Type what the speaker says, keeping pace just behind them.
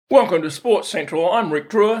Welcome to Sports Central. I'm Rick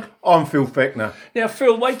Drewer. I'm Phil Fechner. Now,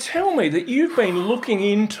 Phil, they tell me that you've been looking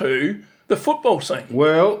into the football scene.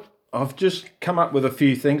 Well, I've just come up with a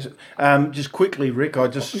few things. Just quickly, Rick, I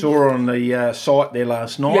just saw on the site there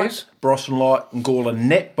last night, Yes. Brosson Light and Gawler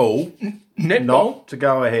netball Netball? not to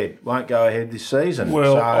go ahead. Won't go ahead this season.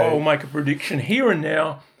 Well, So, I'll make a prediction here and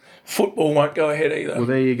now. Football won't go ahead either. well,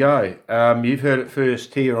 there you go. You've heard it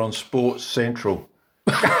first here on Sports Central.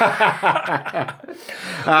 I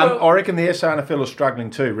reckon the SANFL are struggling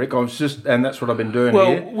too, Rick. And that's what I've been doing Well,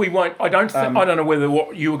 here. we won't. I don't know whether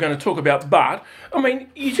what you were going to talk about, but I mean,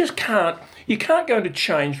 you just can't. You can't go into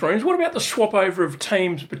change rooms. What about the swap over of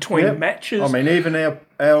teams between Yep. matches? I mean, even our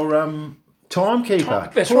timekeeper,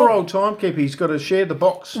 That's poor right. old timekeeper, he's got to share the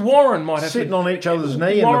box, Warren might have sitting to. on each other's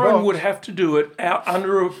knee in the Warren box. would have to do it out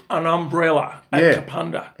under an umbrella at Yeah.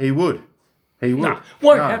 Kapunda. He would. No,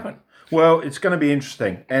 won't happen. Well, it's going to be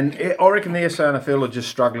interesting. And I reckon the SANFL are just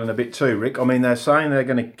struggling a bit too, Rick. I mean, they're saying they're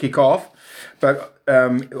going to kick off, but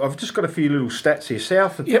I've just got a few little stats here.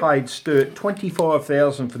 South have paid Sturt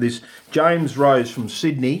 $25,000 for this James Rose from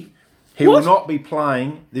Sydney. He will not be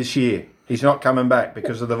playing this year. He's not coming back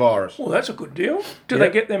because of the virus. Well, that's a good deal. Do they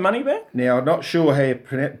get their money back? Now, I'm not sure how you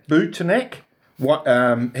pronounce Butanek.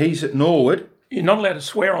 He's at Norwood. You're not allowed to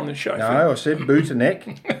swear on this show. Phil. No, I said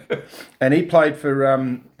Butanek. And he played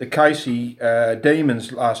for the Casey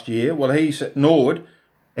Demons last year. Well, he's at Norwood.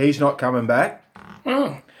 He's not coming back.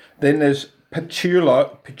 Oh, Then there's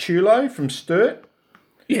Pachulo from Sturt.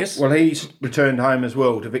 yes. Well, he's returned home as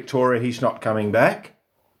well to Victoria. He's not coming back.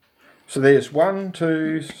 So there's 1,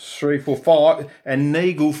 2, 3, 4, 5. And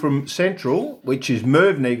Neagle from Central, which is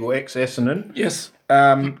Merv Neagle, ex-Essendon. Yes.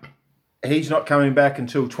 He's not coming back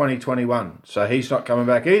until 2021, so he's not coming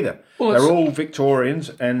back either. Well, they're all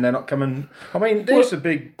Victorians, and they're not coming. I mean, there's a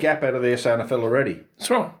big gap out of the SANFL already.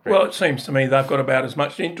 That's right. Well, it seems to me they've got about as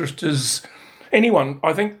much interest as anyone.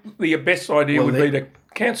 I think the best idea would be to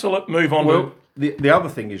cancel it, move on. Well, the other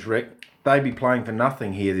thing is, Rick, they'd be playing for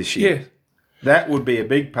nothing here this year. Yeah. That would be a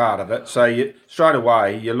big part of it. So straight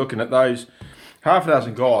away, you're looking at those half a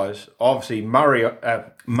dozen guys, obviously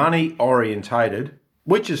money orientated.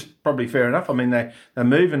 Which is probably fair enough. I mean, they're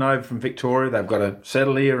moving over from Victoria. They've got to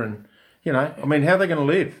settle here and, I mean, how are they going to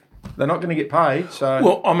live? They're not going to get paid, so...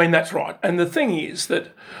 Well, I mean, that's right. And the thing is that,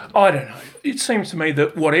 I don't know, it seems to me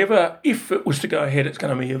that whatever, if it was to go ahead, it's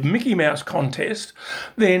going to be a Mickey Mouse contest,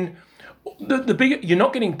 then the bigger, you're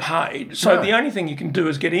not getting paid, so the only thing you can do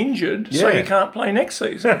is get injured so you can't play next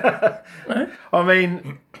season. I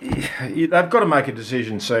mean, they've got to make a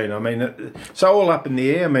decision soon. I mean, it's all up in the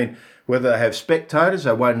air. I mean... Whether they have spectators,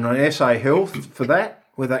 they're waiting on SA Health for that,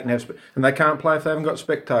 whether they can have, and they can't play if they haven't got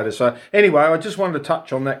spectators. So anyway, I just wanted to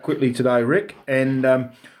touch on that quickly today, Rick. And I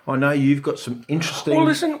know you've got some interesting. Well,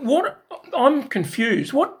 listen, I'm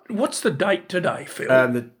confused. What's the date today, Phil?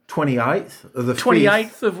 The 28th of the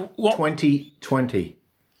 28th of what? 2020.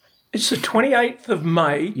 It's the 28th of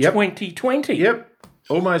May, 2020. Yep,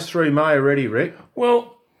 almost through May already, Rick.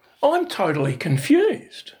 Well, I'm totally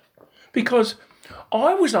confused because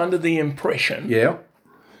I was under the impression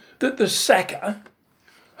that the SACA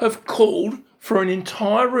have called for an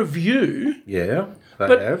entire review. Yeah, they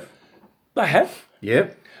have. They have?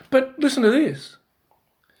 Yep. But listen to this.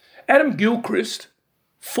 Adam Gilchrist,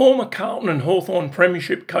 former Carlton and Hawthorn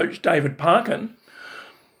Premiership coach David Parkin,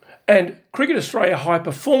 and Cricket Australia High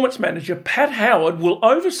Performance Manager Pat Howard will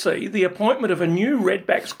oversee the appointment of a new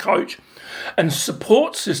Redbacks coach and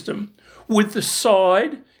support system, with the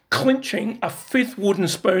side clinching a fifth wooden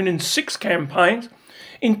spoon in 6 campaigns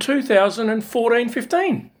in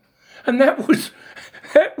 2014-15. And that was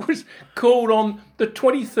called on the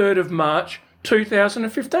 23rd of March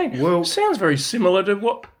 2015. Well, sounds very similar to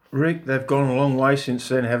what... Rick, they've gone a long way since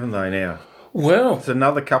then, haven't they now? Well... It's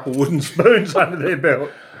another couple wooden spoons under their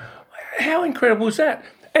belt. How incredible is that?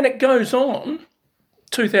 And it goes on,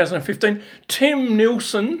 2015, Tim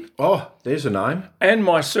Nilsson... Oh, there's a name. ...and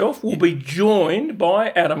myself will be joined by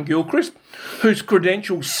Adam Gilchrist, whose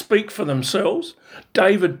credentials speak for themselves.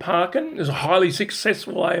 David Parkin is a highly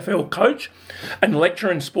successful AFL coach and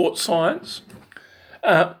lecturer in sports science,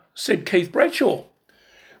 said Keith Bradshaw.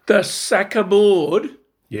 The SACA board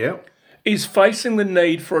is facing the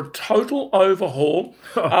need for a total overhaul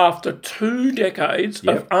after 2 decades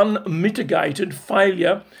of unmitigated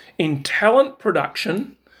failure in talent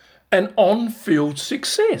production and on-field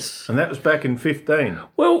success. And that was back in 15.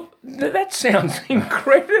 Well, that sounds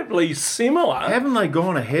incredibly similar. Haven't they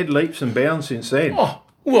gone ahead leaps and bounds since then? Oh,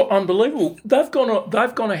 well, unbelievable. They've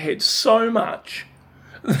gone ahead so much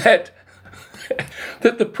that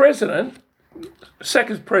the president,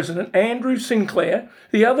 SACA's president, Andrew Sinclair,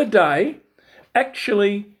 the other day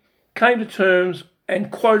actually came to terms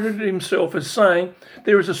and quoted himself as saying,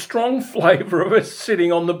 "There is a strong flavour of us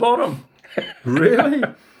sitting on the bottom." Really?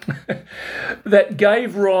 That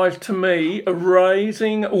gave rise to me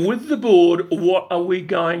raising with the board, what are we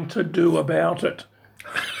going to do about it?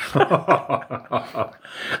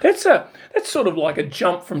 That's sort of like a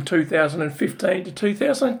jump from 2015 to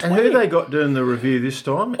 2020. And who they got doing the review this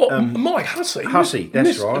time? Mike Hussey. Hussey,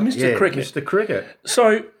 that's right. Mr. Cricket. Mr. Cricket.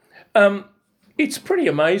 So it's pretty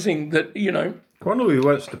amazing that, I wonder who he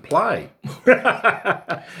wants to play.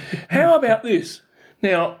 How about this?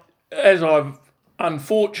 Now, as I've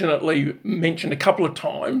unfortunately mentioned a couple of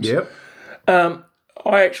times, Yep.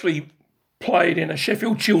 I actually played in a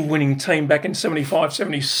Sheffield Shield winning team back in 75,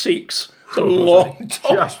 76. It's a long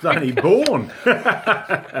time. Just only born. They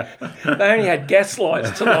only had gas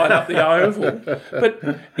lights to light up the oval. But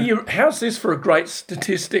how's this for a great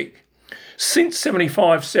statistic? Since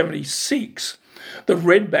 75, 76, the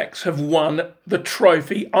Redbacks have won the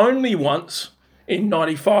trophy only once in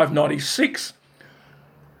 95, 96.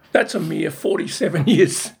 That's a mere 47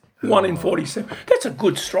 years. 1 in 47. That's a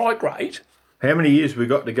good strike rate. How many years we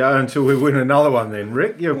got to go until we win another one then,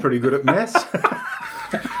 Rick? You're pretty good at maths.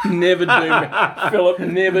 Philip,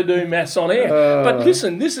 never do maths on air. But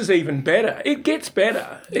listen, this is even better. It gets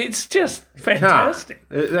better. It's just fantastic.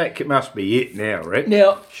 That must be it now, Rick.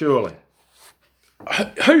 Now, surely.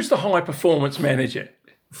 Who's the high performance manager?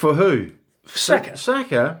 For who? Saka.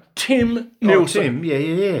 Saka? Tim Nielsen. Tim,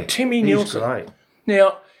 yeah. Timmy He's Nielsen. Great. Now,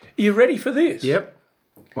 are you ready for this? Yep.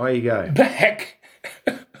 Away you go.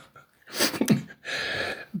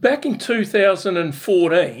 Back in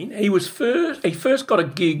 2014, he first got a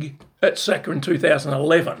gig at Saka in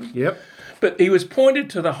 2011. Yep. But he was appointed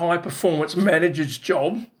to the high performance manager's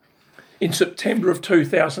job in September of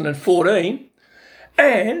 2014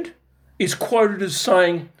 and is quoted as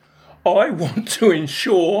saying, "I want to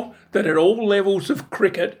ensure that at all levels of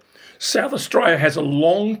cricket, South Australia has a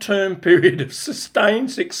long-term period of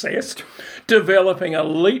sustained success, developing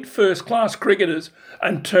elite first-class cricketers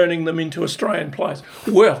and turning them into Australian players."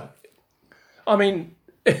 Well, I mean,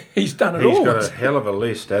 he's done it all. He's got a hell of a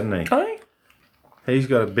list, hasn't he? Hey? He's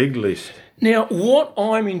got a big list. Now, what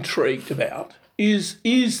I'm intrigued about is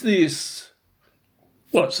this...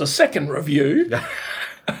 Well, it's the second review.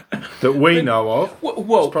 That we know of.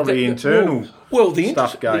 Well, it's probably internal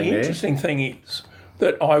stuff going there. The interesting thing is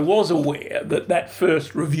that I was aware that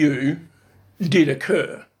first review did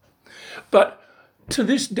occur. But to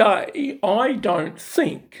this day, I don't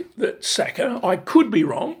think that Saka, I could be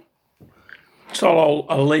wrong, so I'll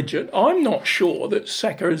allege it, I'm not sure that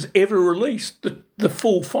Saka has ever released the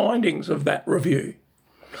full findings of that review.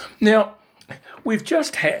 Now, we've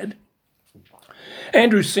just had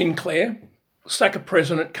Andrew Sinclair, Saka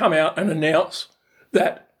president, come out and announce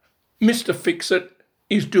that Mr. Fix-It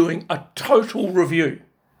is doing a total review.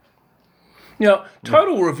 Now,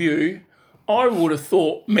 total review, I would have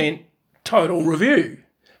thought meant total review.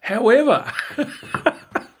 However...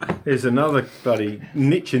 There's another bloody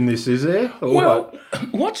niche in this, is there? Or well,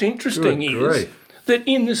 what's interesting is grief. that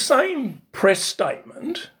in the same press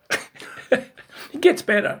statement, it gets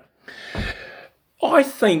better. I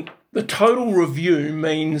think the total review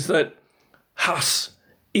means that Huss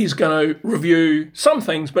is going to review some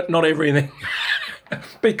things, but not everything.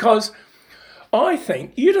 Because I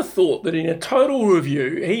think you'd have thought that in a total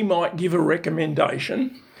review, he might give a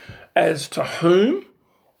recommendation as to whom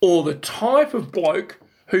or the type of bloke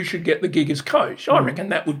who should get the gig as coach. I reckon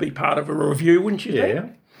that would be part of a review, wouldn't you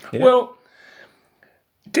think? Yeah. Well,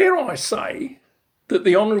 dare I say that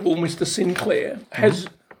the Honourable Mr. Sinclair has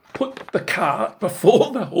put the cart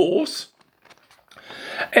before the horse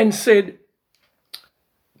and said,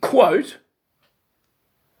 quote,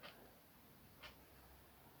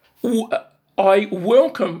 "I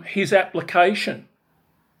welcome his application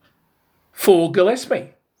for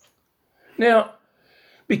Gillespie." Now,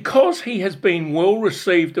 because he has been well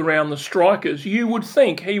received around the strikers, you would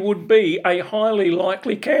think he would be a highly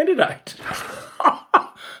likely candidate.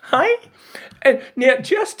 Hey? And now,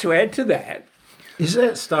 just to add to that... Is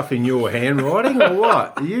that stuff in your handwriting or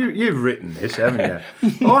what? You've written this, haven't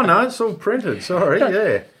you? Oh, no, it's all printed. Sorry,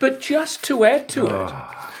 yeah. But just to add to it,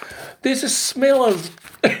 there's a smell of...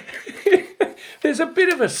 There's a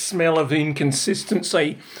bit of a smell of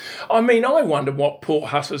inconsistency. I mean, I wonder what poor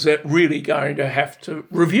Huss is really going to have to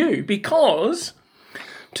review, because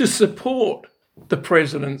to support the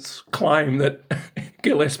president's claim that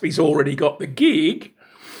Gillespie's already got the gig,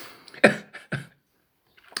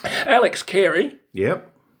 Alex Carey,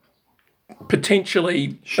 Yep.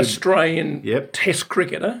 potentially Australian Yep. Test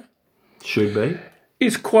cricketer, Should be.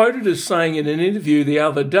 is quoted as saying in an interview the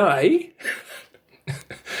other day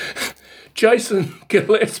Jason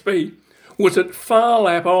Gillespie was at far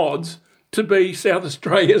lap odds to be South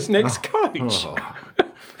Australia's next coach.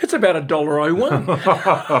 It's about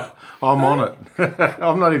 $1.01. I'm on it.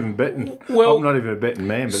 I'm not even betting. Well, I'm not even a betting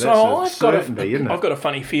man, but so that's a certainty, isn't it? I've got a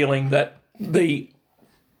funny feeling that the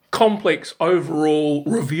complex overall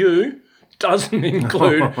review doesn't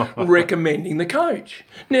include recommending the coach.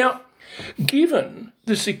 Now, given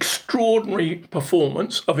this extraordinary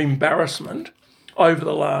performance of embarrassment over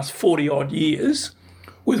the last 40-odd years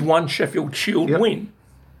with one Sheffield Shield win,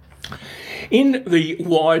 in the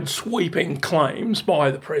wide sweeping claims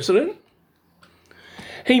by the President,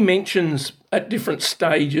 he mentions at different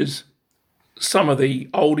stages some of the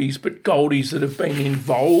oldies but goldies that have been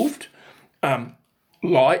involved,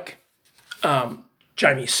 like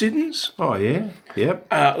Jamie Siddons. Oh, yeah. Yep.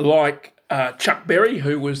 Like Chuck Berry,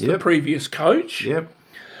 who was the previous coach. Yep.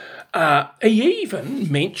 He even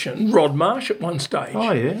mentioned Rod Marsh at one stage.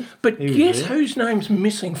 Oh, yeah. But guess whose name's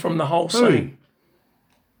missing from the whole scene?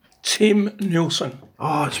 Tim Nilsson.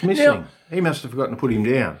 Oh, it's missing. Now, he must have forgotten to put him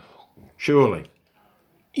down. Surely.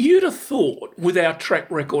 You'd have thought, with our track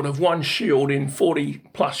record of one Shield in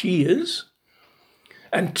 40-plus years,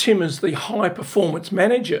 and Tim as the high-performance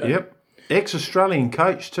manager... Yep. Ex-Australian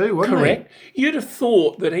coach too, wasn't he? Correct. You'd have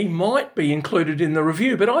thought that he might be included in the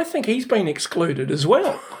review, but I think he's been excluded as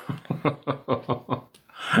well. I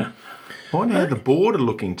wonder how the board are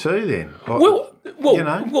looking too then.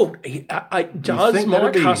 Does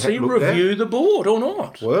Mike Hussey review the board or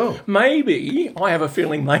not? Well, maybe. I have a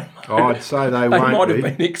feeling I'd say they might have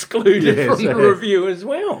been excluded from the review as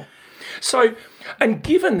well. So, and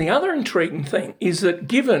given the other intriguing thing is that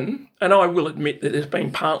given, and I will admit that it's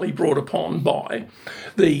been partly brought upon by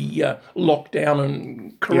the lockdown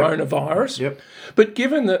and coronavirus, but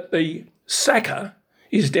given that the SACA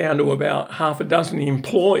is down to about half a dozen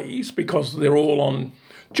employees because they're all on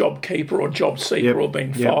JobKeeper or JobSeeker or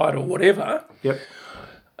been fired or whatever,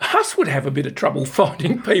 Huss would have a bit of trouble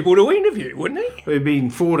finding people to interview, wouldn't he? He'd be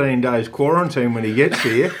in 14 days quarantine when he gets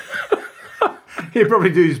here. He'd probably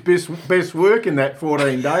do his best work in that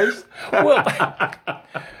 14 days. Well,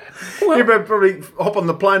 he'd probably hop on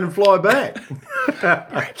the plane and fly back.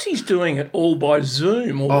 Perhaps he's doing it all by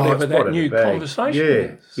Zoom or whatever that new conversation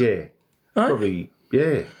is. Yeah, right? probably,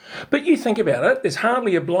 yeah. But you think about it, there's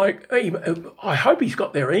hardly a bloke, I hope he's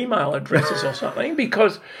got their email addresses or something,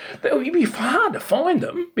 because it would be hard to find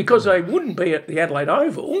them because they wouldn't be at the Adelaide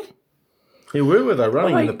Oval. Yeah, where were they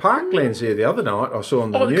running in the Parklands there the other night? I saw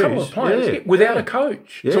on the news. A couple of players, without a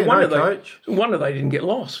coach. Yeah, so no coach. No wonder they didn't get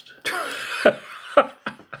lost.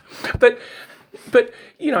 But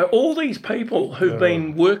all these people who've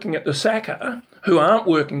been working at the SACA, who aren't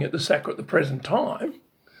working at the SACA at the present time,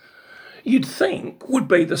 you'd think would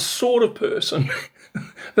be the sort of person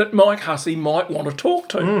that Mike Hussey might want to talk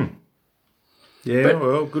to. Yeah, but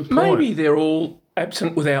well, good point. Maybe they're all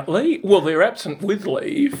absent without leave. Well, they're absent with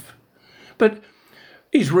leave. But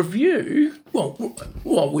his review,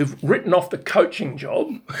 we've written off the coaching job.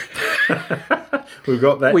 We've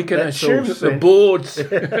got that. We can assume that the board's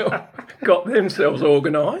got themselves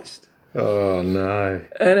organised. Oh, no.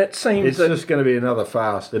 And it seems it's just going to be another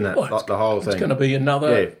fast, isn't it? Like the whole thing. It's going to be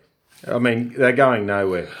another... Yeah. I mean, they're going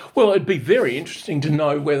nowhere. Well, it'd be very interesting to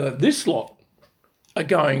know whether this lot are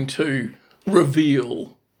going to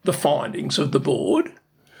reveal the findings of the board.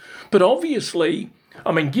 But obviously...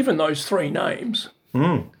 I mean, given those three names,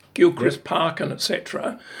 Gilchrist, Parkin,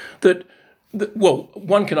 etc., that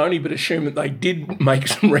one can only but assume that they did make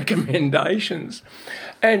some recommendations.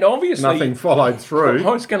 And obviously... Nothing followed through.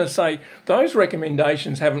 I was going to say, those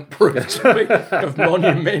recommendations haven't proved to be of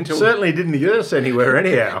monumental... Certainly didn't get us anywhere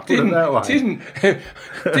anyhow, put it that way.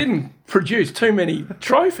 Didn't produce too many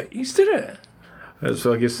trophies, did it?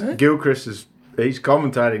 So I guess Gilchrist is... He's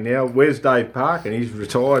commentating now. Where's Dave Park? And he's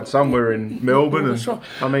retired somewhere in Melbourne. That's right.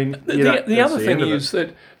 I mean, the other thing is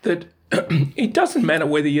that it doesn't matter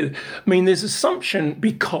whether you... I mean, there's assumption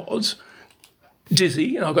because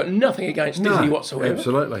Dizzy, and I've got nothing against Dizzy whatsoever.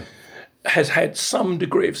 Absolutely. Has had some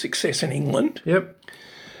degree of success in England. Yep.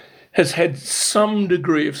 Has had some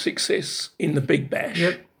degree of success in the Big Bash.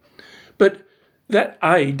 Yep. But that,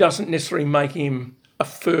 doesn't necessarily make him a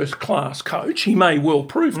first-class coach. He may well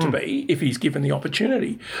prove to be if he's given the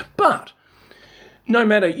opportunity. But no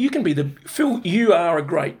matter, you can be Phil, you are a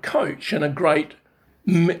great coach and a great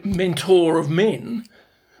mentor of men,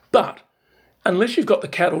 but unless you've got the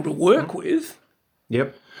cattle to work with...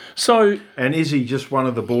 Yep. So... And is he just one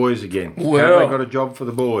of the boys again? Well... Have they got a job for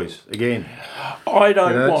the boys again? I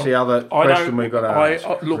don't want... That's the other question we've got to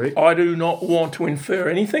ask. Look, I do not want to infer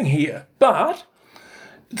anything here, but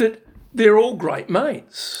that... They're all great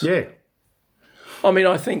mates. Yeah. I mean,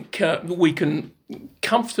 I think we can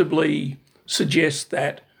comfortably suggest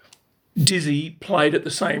that Dizzy played at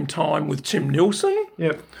the same time with Tim Nilsson,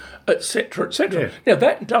 Yep. etc., etc. Yeah. Now,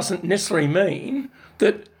 that doesn't necessarily mean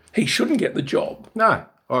that he shouldn't get the job. No,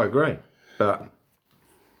 I agree. But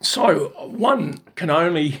So one can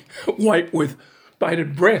only wait with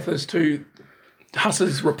bated breath as to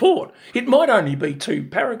Huss's report. It might only be 2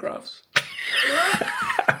 paragraphs.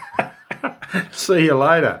 see you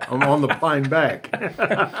later. I'm on the plane back.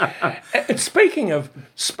 And speaking of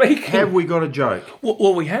Have we got a joke?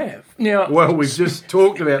 well, we have now. Well, we've just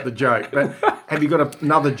talked about the joke, but have you got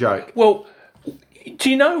another joke? Well, do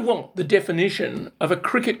you know what the definition of a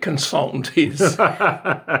cricket consultant is?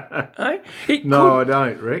 Eh? No, I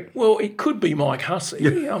don't, Rick. Well, it could be Mike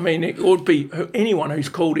Hussey. I mean, it would be anyone who's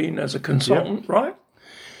called in as a consultant, right?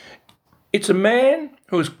 It's a man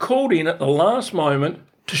who is called in at the last moment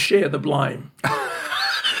to share the blame.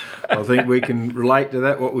 I think we can relate to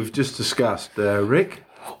that, what we've just discussed, Rick.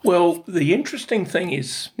 Well, the interesting thing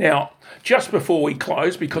is, now, just before we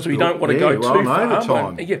close, because we don't want to go well, too I'm far.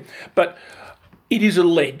 over time. But it is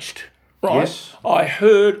alleged, right? Yes. I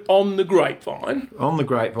heard on the grapevine, On the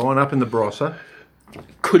grapevine, up in the Barossa.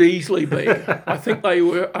 could easily be. I think they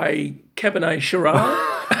were a Cabernet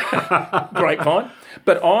Shiraz grapevine.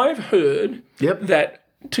 But I've heard Yep. that,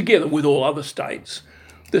 together with all other states,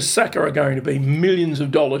 the Saka are going to be millions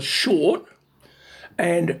of dollars short.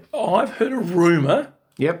 And I've heard a rumour,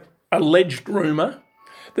 Yep. alleged rumour,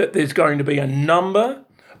 that there's going to be a number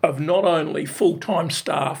of not only full-time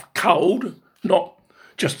staff culled, not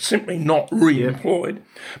just simply not re-employed,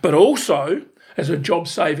 but also, as a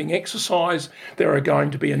job-saving exercise, there are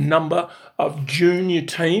going to be a number of junior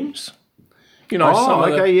teams. You know, some Oh,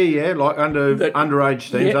 of the, okay, yeah, like underage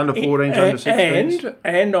teams, yeah, under 14s, under 16s.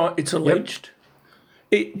 and it's alleged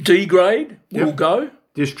D grade will go.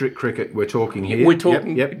 District cricket, we're talking here. We're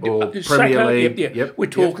talking Yep. Or Saka, Premier League. Yep. We're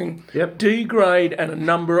talking Yep. D grade, and a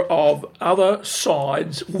number of other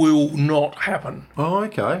sides will not happen. Oh,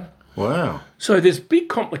 okay. Wow. So there's big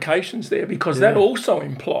complications there, because that also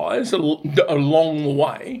implies along the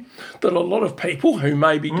way that a lot of people who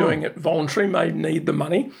may be doing it voluntary, may need the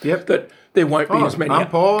money, Yep. that there won't be as many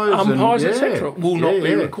umpires and- etc. will not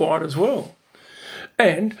be required as well.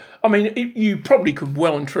 And I mean, you probably could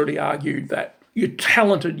well and truly argue that your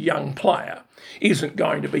talented young player isn't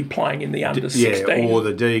going to be playing in the under 16 or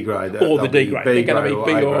the D grade. or the D grade. They're going to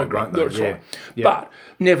be B or A grade. that's Yeah. right. Yeah. But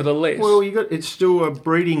nevertheless, Well, it's still a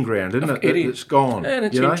breeding ground, isn't it? it is. It's gone. and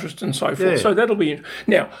it's you know? interest and so forth. Yeah. So that'll be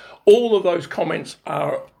now. All of those comments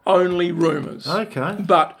are only rumours. Okay.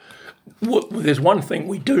 But there's one thing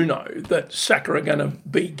we do know, that Saka are going to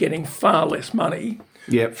be getting far less money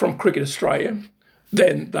Yep. from Cricket Australia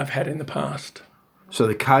than they've had in the past. So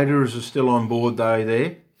the caterers are still on board, though,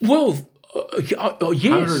 there? Well, yes.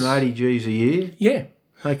 180 Gs a year? Yeah.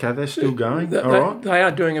 Okay, they're still going. They, All right. they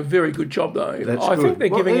are doing a very good job, though. That's I good. think they're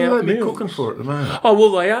What giving are out they meals. cooking for at the moment? Oh,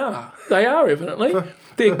 well, they are. They are, evidently.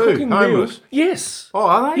 They're for who? cooking Homeless? meals. Yes. Oh,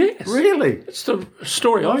 are they? Yes. Really? It's the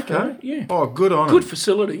story I've Okay. heard. Yeah. Oh, good on Good them.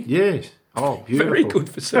 facility. Yes. Oh, beautiful. Very good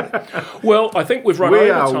facility. Well, I think we've run We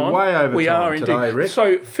over are time. way over we time are today, indeed. Rick.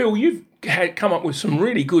 So, Phil, you've come up with some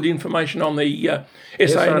really good information on the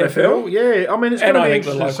SANFL. Yeah, I mean, it's And going to I be think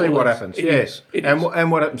the interesting to see local what leagues. happens. It Yes. is. It and is.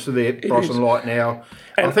 and what happens to the Bros is. and Light now.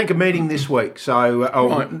 I think a meeting this week,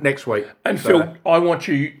 so next week. And So- Phil, I want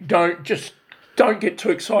you don't get too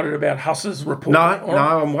excited about Huss's report. No, all right?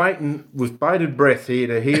 no, I'm waiting with bated breath here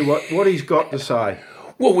to hear what he's got to say.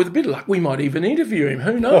 Well, with a bit of luck, we might even interview him.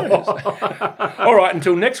 Who knows? All right,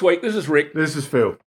 until next week, this is Rick. This is Phil.